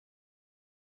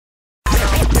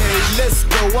let's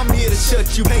go, I'm here to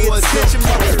shut you boys up.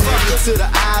 Motherfucker to the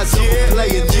eyes of a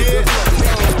player, nigga.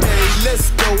 Okay, let's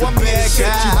go, I'm here to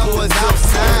shut you boys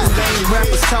outside. Lame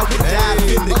rappers talking down,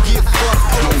 finna get fucked.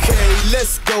 Okay,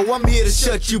 let's go, I'm here to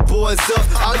shut you boys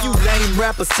up. All you lame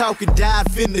rappers talking down,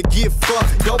 finna get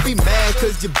fucked. Don't be mad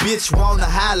cause your bitch wanna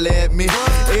holler at me.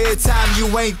 Every time you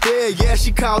ain't there, yeah,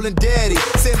 she calling daddy.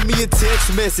 Send me a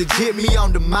text message, hit me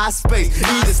on the MySpace.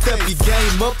 Either step your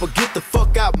game up or get the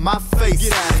fuck out my face.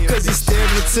 Cause you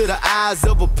staring into the eyes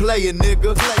of a player,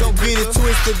 nigga. Don't get it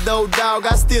twisted though, dog,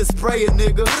 I still spray a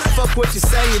nigga. Fuck what you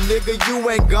saying, nigga, you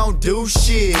ain't gon' do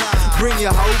shit. Bring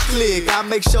your whole clique, I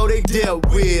make sure they dealt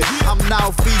with. I'm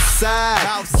Northeast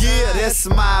side, yeah, that's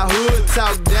my hood.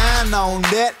 Talk down on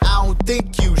that, I don't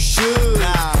think you should.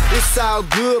 It's all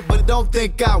good, but don't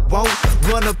think I won't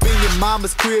run up in your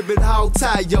mama's crib and hog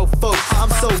tie your folks. I'm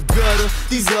so gutter,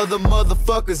 these other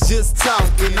motherfuckers just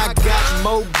talking. I got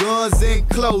more guns and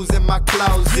clothes in my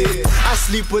closet. I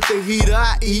sleep with the heater,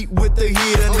 I eat with the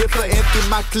heater. And if I empty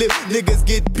my clip, niggas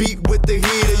get beat with the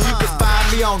heater. You can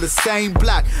find me on the same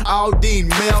block, Aldine,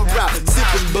 Mel Route,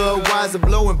 sipping Budweiser,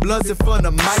 blowing blunts in front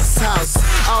of Mike's house.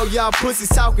 All y'all pussies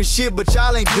talking shit, but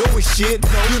y'all ain't doing shit.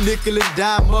 You nickel and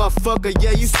dime motherfucker,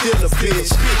 yeah, you still a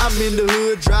bitch. I'm in the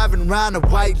hood driving around a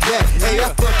white jet. Hey, I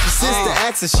fucked your sister,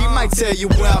 ask her, she might tell you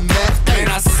where I'm at. Man,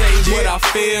 I say what I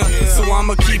feel, so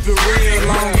I'ma keep it real.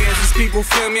 Long as these people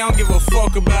feel me, I don't give a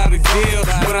fuck about a deal.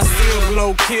 But I still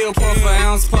blow kill, puff an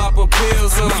ounce, pop a pill.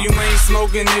 So if you ain't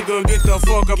smoking, nigga, get the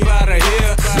fuck up out of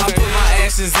here. I put my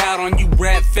ashes out on you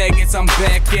rap faggots, I'm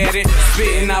back at it.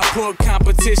 Spitting, I put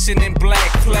competition in black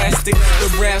plastic.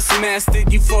 The rap's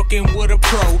mastered, you fucking with a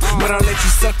pro. But I let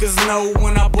you suckers know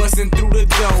when I bustin' through the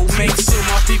door. Make sure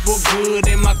my people good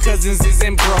and my cousins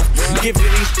isn't broke. Give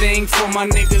anything for my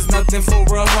niggas, nothing for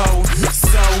a hoe.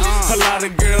 So, a lot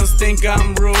of girls think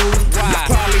I'm rude.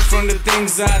 Probably from the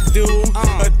things I do,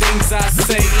 or things I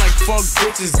say. Like fuck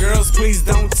bitches, girls, please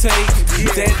don't take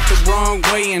that the wrong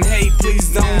way. And hey,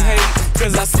 please don't hate,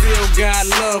 cause I still got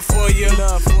love for you.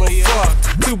 But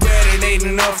fuck, too bad it ain't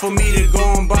enough for me to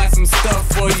go and buy some stuff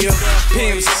for you.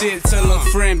 Pimp shit, tell a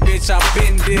friend, bitch, I've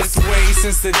been this way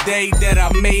since the day that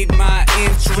I made my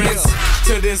entrance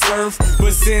to this earth.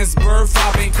 But since birth,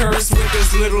 I've been cursed with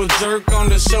this little jerk on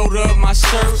the shoulder of my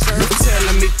shirt,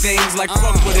 telling me things like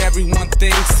fuck what everyone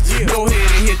thinks. Go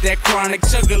ahead and hit that chronic,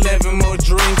 chug 11 more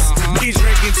drinks. Keep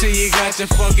drinking till you got your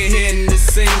fucking head in the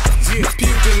sink.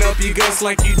 Puking up your guts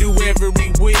like you do every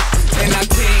week. And I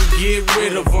can't get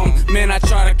rid of them. Man, I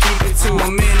try to keep it to a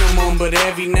minimum, but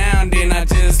every now and then I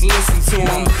just listen to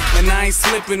them. And I ain't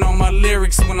slipping on my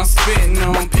lyrics when I'm spitting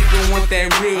on them. People want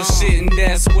that real shit, and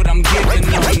that's what I'm giving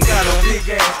them. I got a big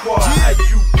ass squad, how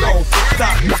you gon'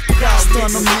 stop me?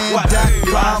 Stunta man,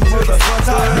 Dr. Rhyme,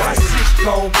 motherfucker. My shit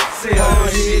gon' sell,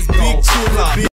 Big chiller,